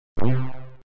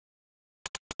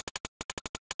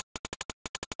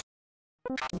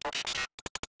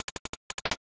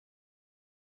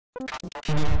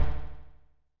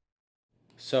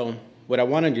So what I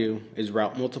want to do is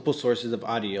route multiple sources of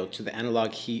audio to the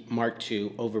Analog Heat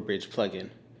MKII Overbridge plugin.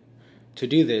 To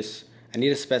do this, I need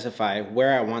to specify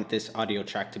where I want this audio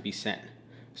track to be sent.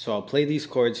 So I'll play these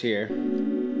chords here,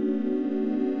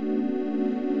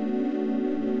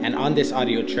 and on this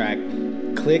audio track,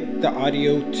 click the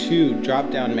Audio to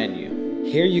drop-down menu.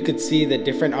 Here you could see the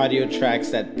different audio tracks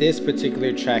that this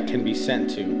particular track can be sent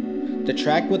to. The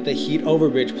track with the Heat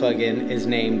Overbridge plugin is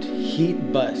named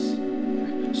Heat Bus.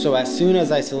 So as soon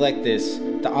as I select this,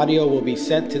 the audio will be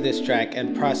sent to this track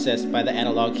and processed by the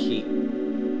Analog Heat.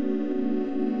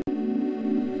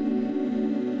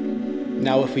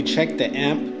 Now if we check the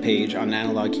amp page on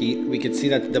Analog Heat, we can see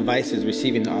that the device is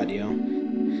receiving the audio.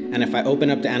 And if I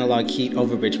open up the Analog Heat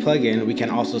Overbridge plugin, we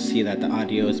can also see that the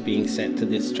audio is being sent to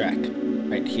this track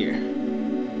right here.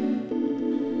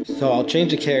 So I'll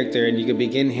change the character and you can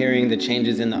begin hearing the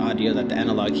changes in the audio that the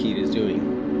Analog Heat is doing.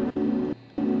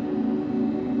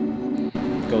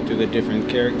 Go through the different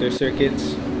character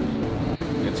circuits.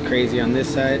 It's crazy on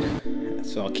this side,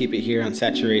 so I'll keep it here on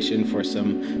saturation for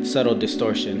some subtle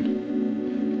distortion.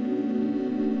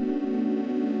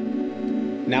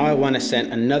 Now I want to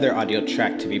send another audio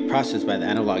track to be processed by the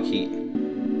Analog Heat.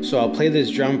 So I'll play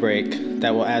this drum break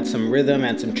that will add some rhythm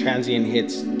and some transient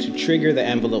hits to trigger the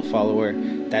envelope follower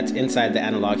that's inside the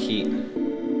Analog Heat.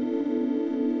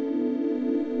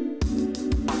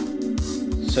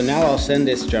 So now I'll send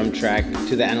this drum track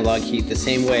to the Analog Heat the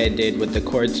same way I did with the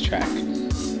chords track.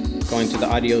 Going to the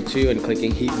Audio 2 and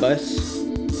clicking Heat Bus.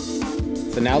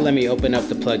 So now let me open up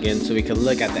the plugin so we can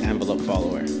look at the envelope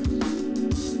follower.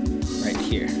 Right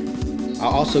here.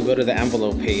 I'll also go to the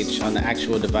envelope page on the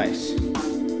actual device.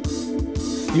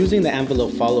 Using the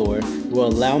envelope follower will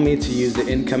allow me to use the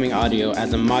incoming audio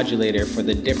as a modulator for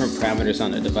the different parameters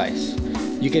on the device.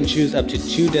 You can choose up to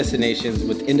 2 destinations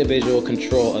with individual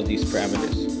control of these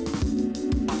parameters.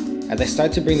 As I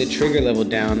start to bring the trigger level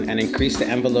down and increase the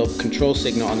envelope control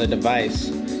signal on the device,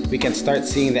 we can start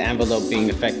seeing the envelope being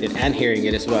affected and hearing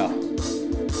it as well.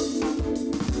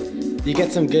 You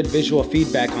get some good visual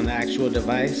feedback on the actual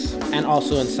device and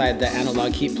also inside the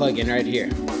Analog Heat plugin right here.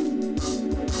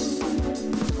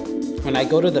 When I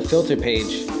go to the filter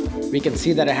page, we can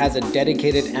see that it has a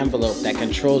dedicated envelope that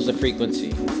controls the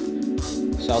frequency.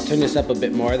 So I'll turn this up a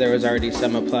bit more, there was already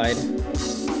some applied.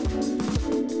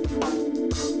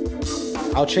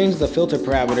 I'll change the filter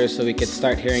parameters so we can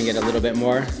start hearing it a little bit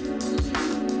more.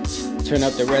 Turn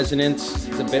up the resonance,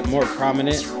 it's a bit more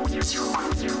prominent.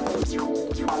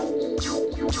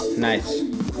 Nice.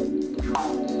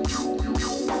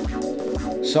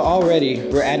 So already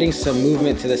we're adding some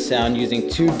movement to the sound using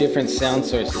 2 different sound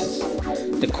sources,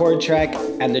 the chord track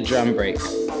and the drum break.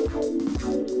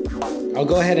 I'll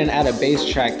go ahead and add a bass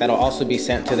track that'll also be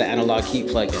sent to the Analog Heat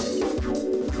plugin.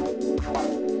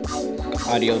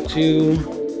 Audio 2,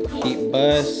 Heat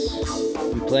Bus,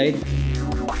 and play.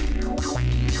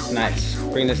 Nice.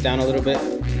 Bring this down a little bit.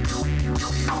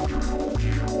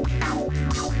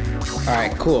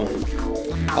 Alright, cool.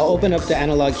 I'll open up the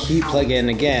Analog Heat plugin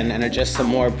again and adjust some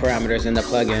more parameters in the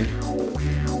plugin.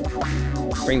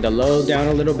 Bring the low down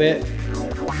a little bit.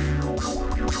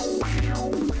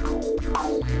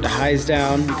 The highs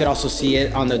down. You could also see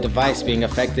it on the device being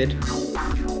affected.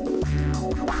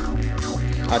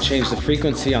 I'll change the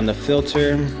frequency on the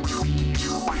filter.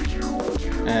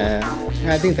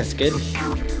 I think that's good.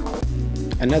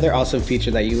 Another awesome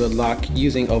feature that you unlock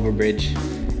using Overbridge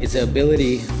is the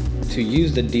ability to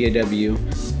use the DAW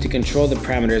to control the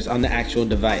parameters on the actual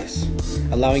device,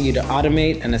 allowing you to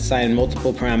automate and assign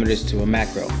multiple parameters to a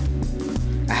macro.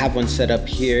 I have one set up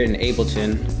here in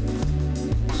Ableton,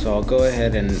 so I'll go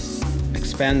ahead and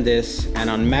expand this, and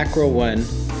on macro 1,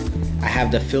 I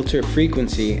have the filter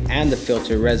frequency and the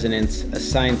filter resonance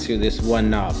assigned to this one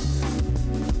knob.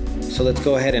 So let's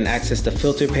go ahead and access the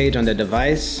filter page on the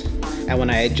device, and when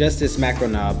I adjust this macro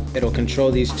knob, it'll control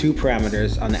these 2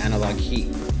 parameters on the Analog Heat.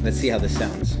 Let's see how this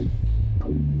sounds.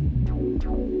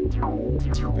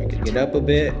 Break it up a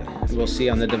bit. We'll see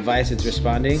on the device it's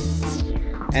responding,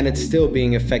 and it's still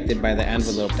being affected by the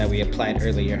envelope that we applied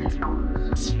earlier.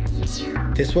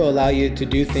 This will allow you to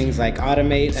do things like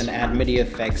automate and add MIDI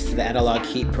effects to the Analog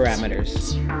Heat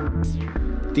parameters.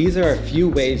 These are a few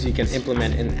ways you can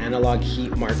implement an Analog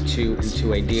Heat MKII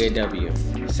into a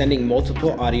DAW, sending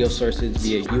multiple audio sources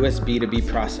via USB to be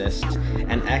processed,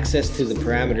 and access to the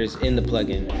parameters in the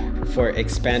plugin for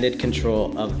expanded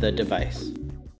control of the device.